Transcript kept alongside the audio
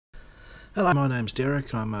Hello, my name's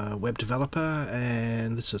Derek. I'm a web developer,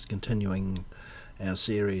 and this is continuing our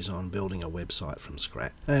series on building a website from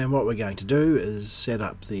scratch. And what we're going to do is set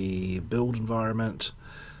up the build environment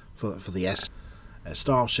for the assets,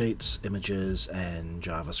 style sheets, images, and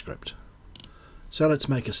JavaScript. So let's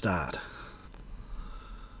make a start.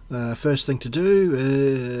 First thing to do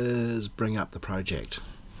is bring up the project.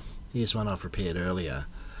 Here's one I've prepared earlier.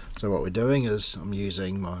 So what we're doing is I'm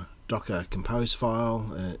using my Docker compose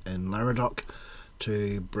file in Laradoc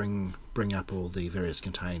to bring up all the various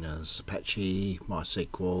containers: Apache,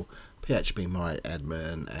 MySQL,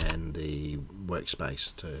 PHPMyAdmin, and the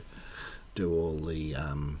workspace to do all the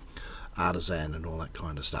artisan and all that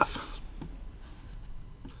kind of stuff.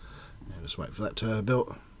 And just wait for that to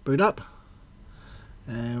boot up,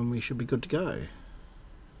 and we should be good to go.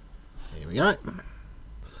 Here we go.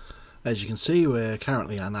 As you can see, we're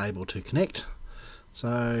currently unable to connect,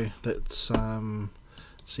 so let's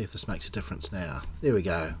see if this makes a difference now. There we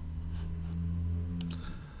go.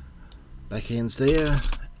 Backend's there,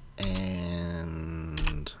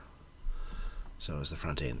 and so is the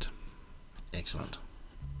front end. Excellent.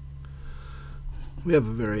 We have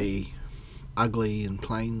a very ugly and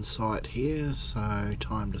plain site here, so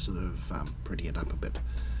time to sort of pretty it up a bit.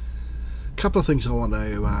 Couple of things I want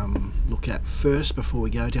to look at first before we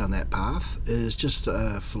go down that path is just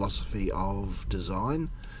a philosophy of design.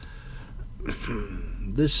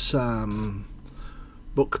 This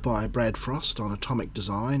book by Brad Frost on atomic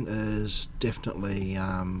design is definitely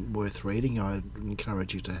worth reading. I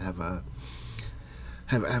encourage you to have a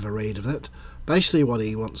read of it. Basically what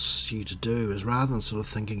he wants you to do is, rather than sort of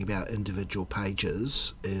thinking about individual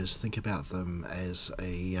pages, is think about them as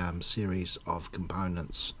a series of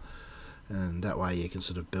components. And that way you can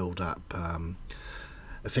sort of build up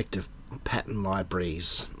effective pattern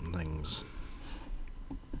libraries and things.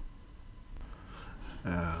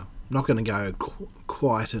 Not going to go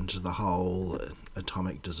quite into the whole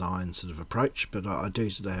atomic design sort of approach, but I do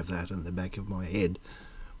sort of have that in the back of my head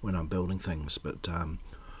when I'm building things. But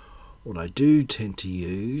what I do tend to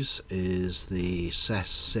use is the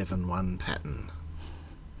SASS 7.1 pattern.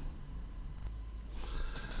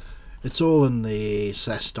 It's all in the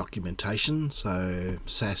SASS documentation, so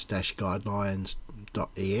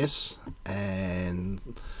sass-guidelines.es, and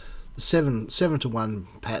the 7-to-1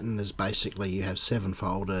 pattern is basically you have 7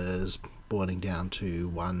 folders boiling down to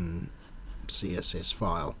one CSS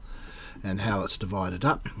file. And how it's divided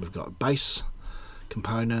up, we've got base,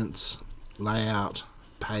 components, layout,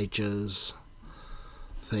 pages,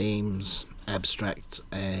 themes, abstract,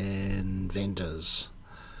 and vendors.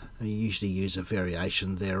 You usually use a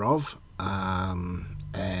variation thereof,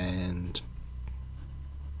 and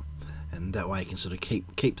that way you can sort of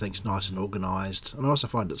keep things nice and organised. And I also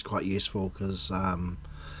find it's quite useful because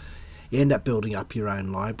you end up building up your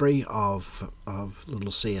own library of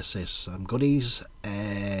little CSS goodies,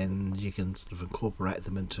 and you can sort of incorporate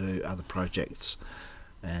them into other projects,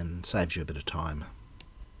 and saves you a bit of time.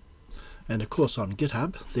 And of course on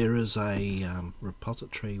GitHub there is a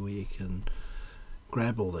repository where you can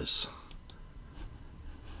grab all this.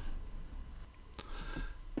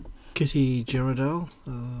 Kitty Girardel,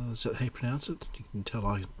 is that how you pronounce it? You can tell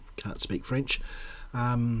I can't speak French.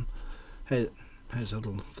 Has a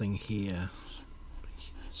little thing here,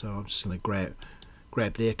 so I'm just going to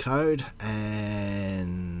grab their code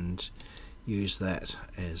and use that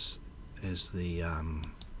as the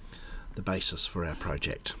basis for our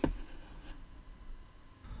project.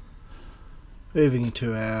 Moving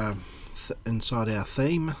to our inside our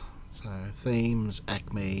theme, so themes,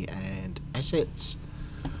 Acme, and assets,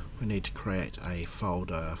 we need to create a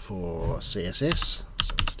folder for CSS,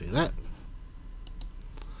 so let's do that.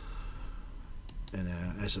 In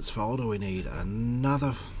our assets folder we need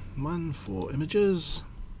another one for images,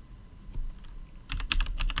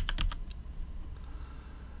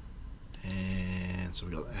 and so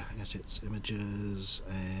we've got assets, images,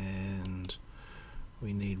 and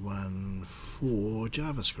we need one for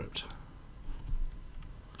JavaScript.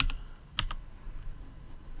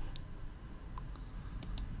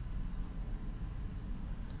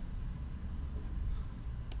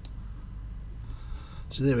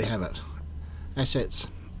 So there we have it: assets,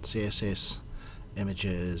 CSS,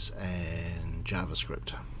 images, and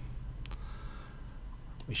JavaScript.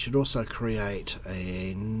 We should also create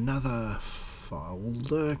another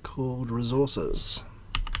folder called resources,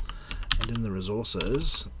 and in the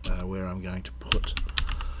resources where I'm going to put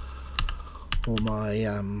all my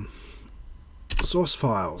source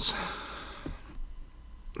files.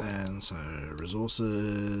 And so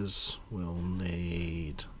resources will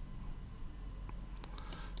need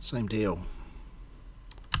same deal,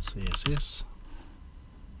 CSS,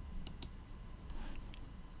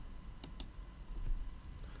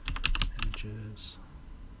 is.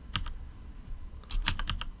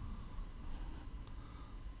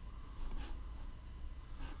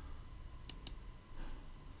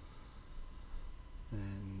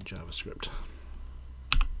 And JavaScript.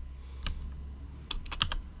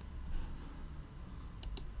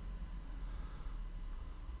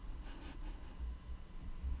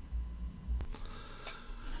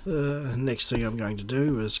 Next thing I'm going to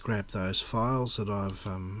do is grab those files that I've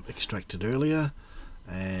extracted earlier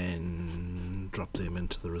and drop them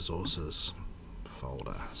into the resources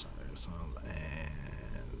folder. So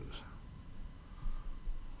and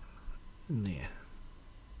in there.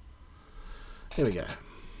 There we go.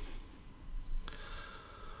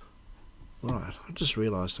 Right, I just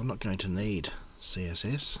realised I'm not going to need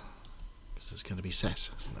CSS because it's going to be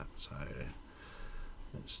SASS, isn't it? So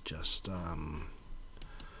let's just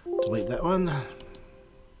delete that one,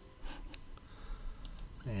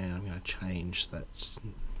 and I'm going to change that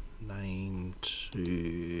name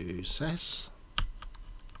to SASS.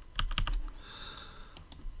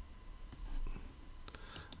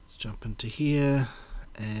 Let's jump into here,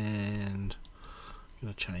 and I'm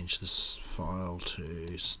going to change this file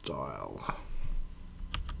to style.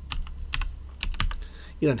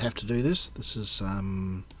 You don't have to do this. This is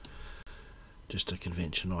just a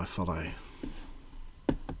convention I follow.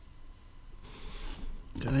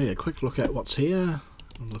 Okay, a quick look at what's here.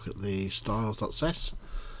 Look at the styles.sass.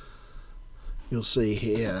 You'll see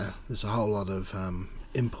here there's a whole lot of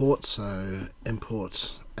imports. So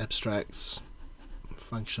import abstracts,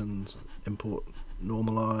 functions, import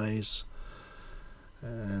normalize,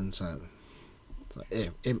 and so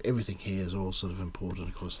everything here is all sort of imported.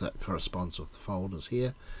 Of course, that corresponds with the folders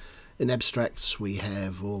here. In abstracts, we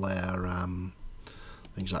have all our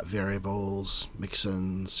things like variables,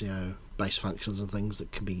 mixins, base functions and things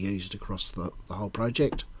that can be used across the whole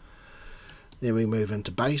project. Then we move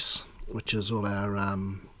into base, which is all our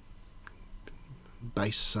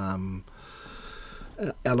base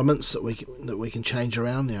elements that we can change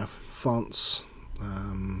around. Fonts,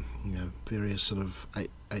 various sort of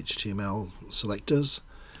HTML selectors.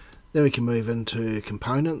 Then we can move into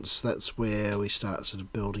components. That's where we start sort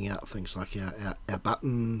of building out things like our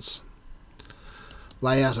buttons.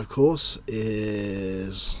 Layout, of course,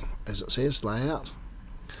 is, as it says, layout.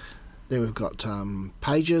 Then we've got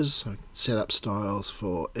pages, so set up styles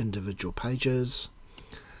for individual pages,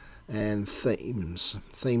 and themes.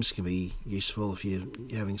 Themes can be useful if you're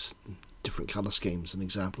having different colour schemes. An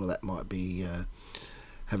example of that might be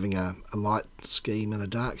having a light scheme and a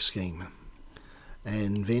dark scheme.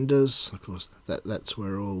 And vendors, of course, that's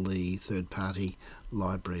where all the third-party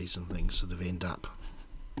libraries and things sort of end up.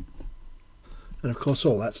 And of course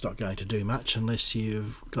all that's not going to do much unless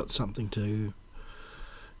you've got something to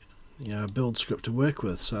build script to work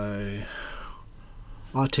with. So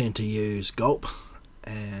I tend to use Gulp,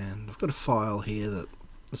 and I've got a file here that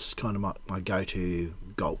this is kind of my go-to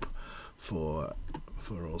Gulp for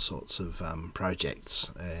all sorts of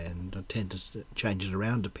projects, and I tend to change it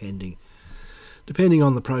around depending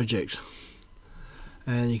on the project.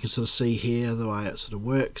 And you can sort of see here the way it sort of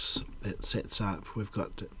works. It sets up, we've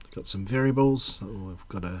got some variables. We've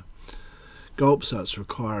got a Gulp, so it's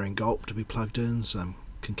requiring Gulp to be plugged in, some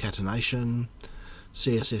concatenation,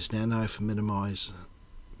 CSS Nano for minifying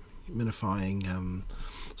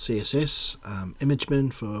CSS,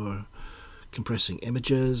 ImageMin for compressing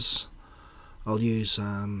images. I'll use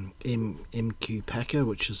MQ Packer,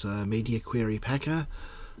 which is a media query packer.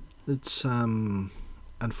 It's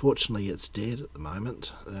unfortunately it's dead at the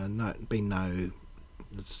moment.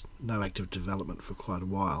 There's no active development for quite a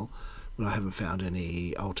while, but I haven't found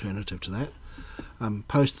any alternative to that.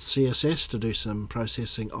 Post CSS to do some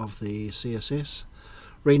processing of the CSS,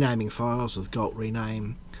 renaming files with Gulp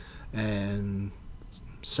rename, and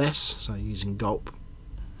SASS, so using Gulp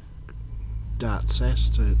Dart SASS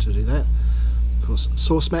to do that. Of course,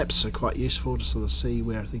 source maps are quite useful to sort of see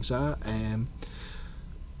where things are, and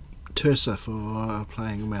Cursor for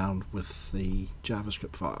playing around with the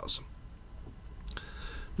JavaScript files.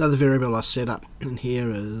 Another variable I set up in here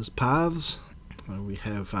is paths. We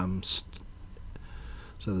have I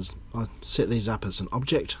set these up as an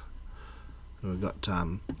object. We've got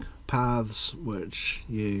paths which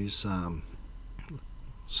use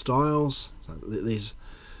styles. So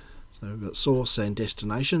we've got source and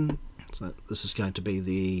destination. So this is going to be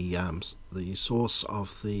the source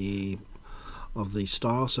of the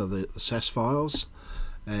style, so the SASS files,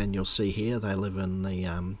 and you'll see here they live in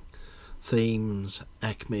the themes,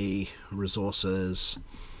 Acme, resources,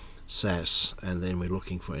 SASS, and then we're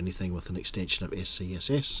looking for anything with an extension of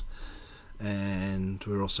SCSS, and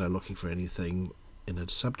we're also looking for anything in a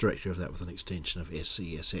subdirectory of that with an extension of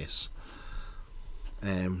SCSS.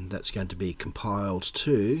 and that's going to be compiled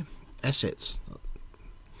to assets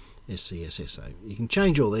SCSS. So you can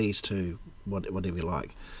change all these to whatever you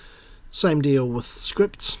like. Same deal with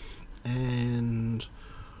scripts, and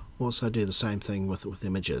also do the same thing with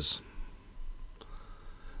images.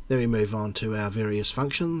 Then we move on to our various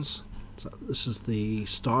functions. So this is the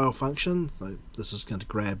style function. So this is going to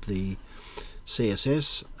grab the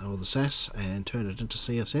CSS or the SASS and turn it into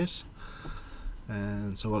CSS.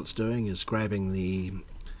 And so what it's doing is grabbing the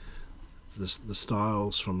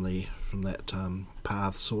styles from that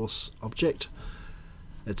path source object.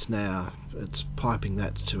 It's piping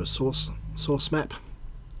that to a source map.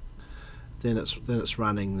 Then it's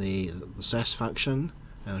running the SASS function,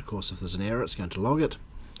 and of course if there's an error it's going to log it.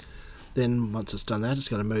 Then once it's done that, it's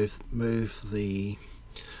going to move the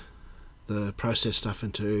process stuff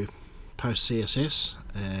into post CSS,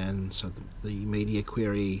 and so the media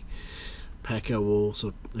query packer will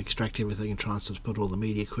sort of extract everything and try and sort of put all the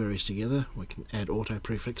media queries together. We can add auto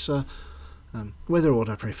prefixer. Whether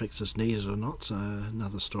auto prefix is needed or not is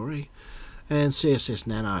another story. And CSS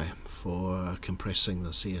Nano for compressing the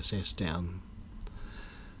CSS down.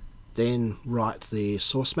 Then write the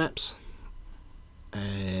source maps,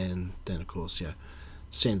 and then of course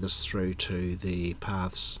send this through to the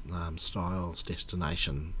paths styles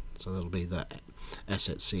destination. So that'll be the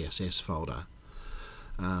asset CSS folder.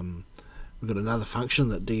 We've got another function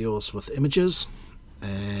that deals with images,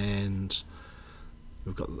 and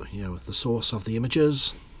we've got with the source of the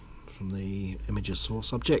images from the images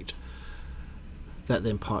source object. That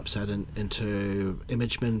then pipes that into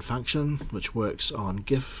ImageMin function, which works on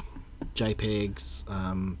GIF, JPEGs,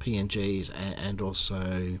 PNGs, and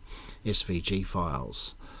also SVG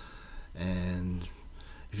files. And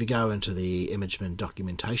if you go into the ImageMin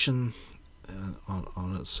documentation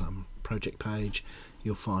on its project page,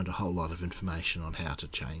 you'll find a whole lot of information on how to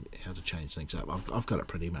change things up. I've got it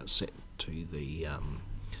pretty much set to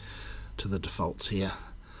the defaults here.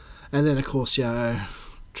 And then of course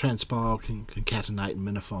transpile, concatenate and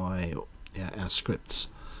minify our scripts.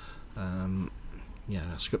 Our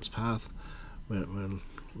scripts path. We're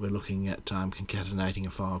looking at concatenating a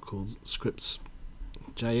file called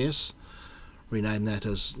scripts.js. Rename that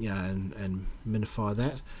as and minify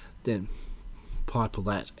that. Then pipe all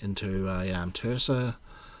that into a cursor,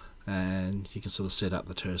 and you can sort of set up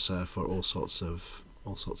the cursor for all sorts of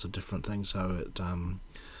different things. So it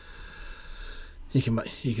you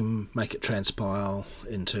can make it transpile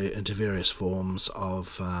into various forms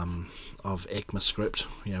of ECMAScript.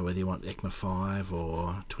 Whether you want ECMA 5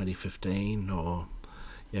 or 2015, or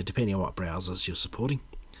depending on what browsers you're supporting.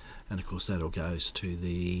 And of course that all goes to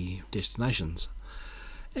the destinations.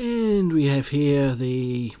 And we have here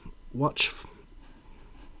the watch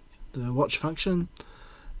function,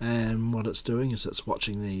 and what it's doing is it's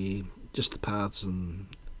watching just the paths in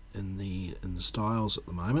the styles at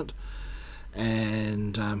the moment,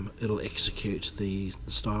 and it'll execute the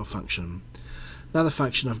style function. Another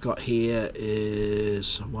function I've got here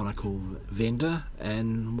is one I call vendor,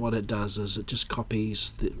 and what it does is it just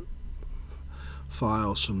copies the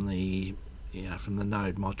files from the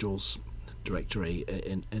node modules directory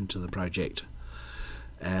into the project.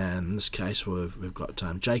 And in this case we've got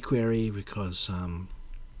jQuery, because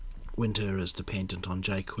Winter is dependent on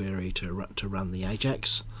jQuery to run the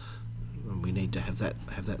Ajax, and we need to have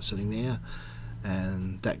that sitting there,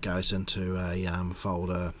 and that goes into a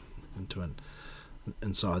folder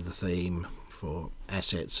inside the theme for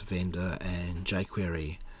assets, vendor and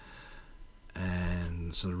jQuery,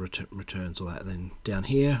 and sort of returns all that. Then down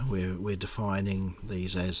here we're defining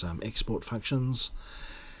these as export functions,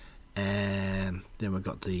 and then we've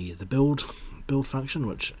got the build function,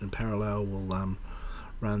 which in parallel will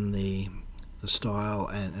run the style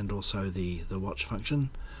and also the watch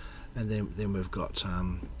function. And then we've got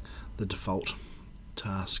the default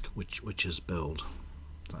task, which is build.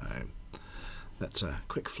 So that's a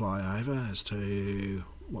quick flyover as to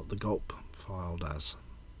what the Gulp file does.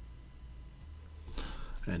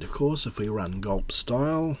 And of course, if we run Gulp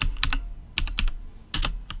style,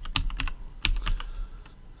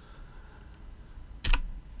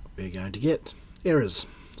 we're going to get errors.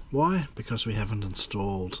 Why? Because we haven't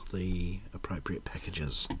installed the appropriate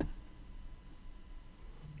packages.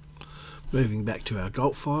 Moving back to our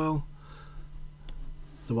Gulp file,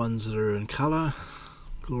 the ones that are in colour,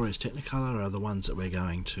 Glorious Technicolor, are the ones that we're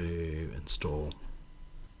going to install.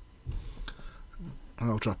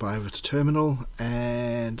 I'll drop over to terminal,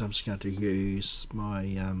 and I'm just going to use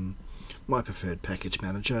my my preferred package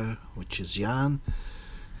manager, which is Yarn,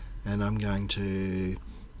 and I'm going to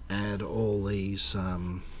add all these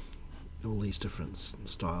different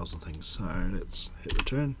styles and things. So let's hit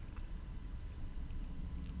return.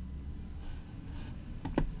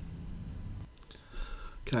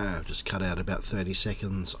 Okay, I've just cut out about 30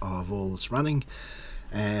 seconds of all this running,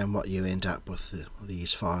 and what you end up with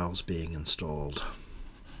these files being installed.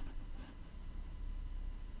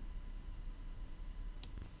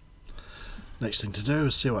 Next thing to do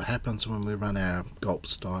is see what happens when we run our Gulp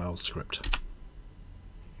style script.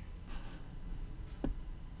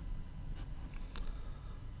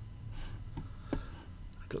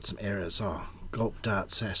 I've got some errors. Oh, Gulp dart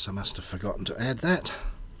SASS, I must have forgotten to add that.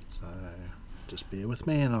 So just bear with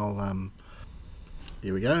me and I'll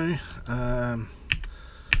here we go.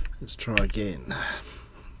 Let's try again.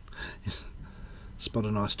 Spot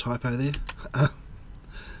a nice typo there.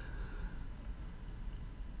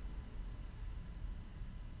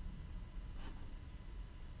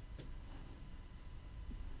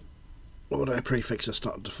 Auto prefix is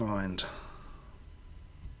not defined.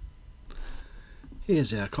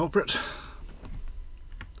 Here's our culprit.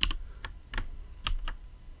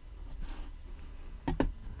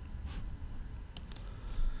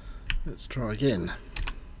 Let's try again.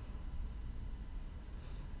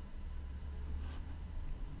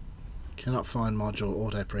 Cannot find module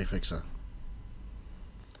auto prefixer.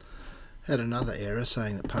 Had another error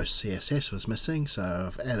saying that post CSS was missing,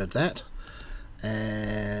 so I've added that.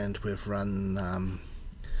 And we've run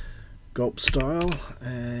Gulp style,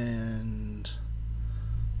 and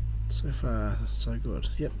so far so good.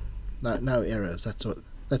 Yep, no errors.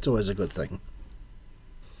 That's always a good thing.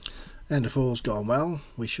 And if all's gone well,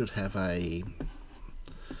 we should have a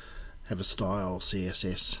style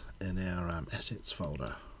CSS in our assets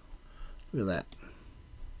folder. Look at that.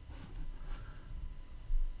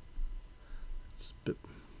 It's a bit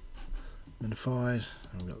minified,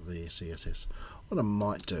 and we've got the CSS. What I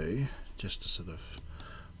might do, just to sort of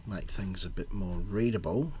make things a bit more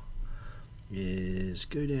readable, is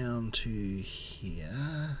go down to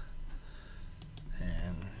here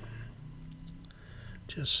and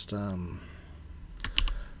just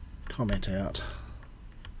comment out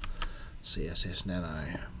CSS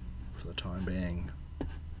Nano for the time being,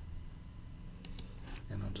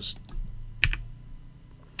 and I'll just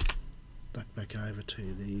duck back over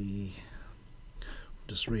to the,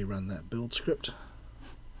 just rerun that build script,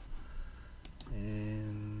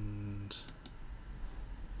 and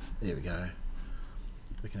there we go.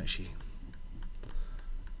 We can actually,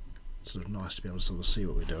 it's sort of nice to be able to sort of see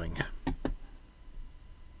what we're doing.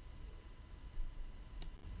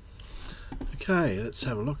 Okay, let's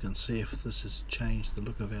have a look and see if this has changed the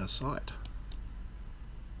look of our site.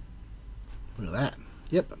 Look at that.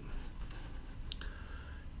 Yep.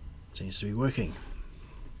 Seems to be working.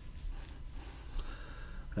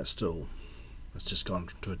 It's just gone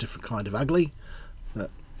to a different kind of ugly,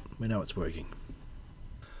 but we know it's working.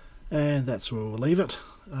 And that's where we'll leave it.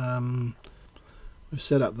 We've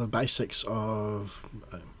set up the basics of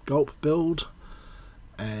Gulp build,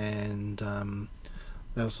 and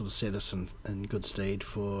that'll sort of set us in good stead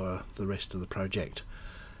for the rest of the project.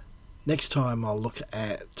 Next time I'll look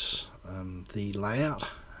at the layout.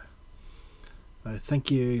 So thank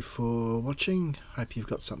you for watching. Hope you've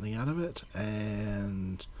got something out of it,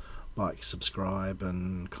 and like, subscribe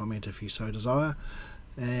and comment if you so desire,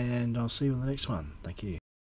 and I'll see you in the next one. Thank you.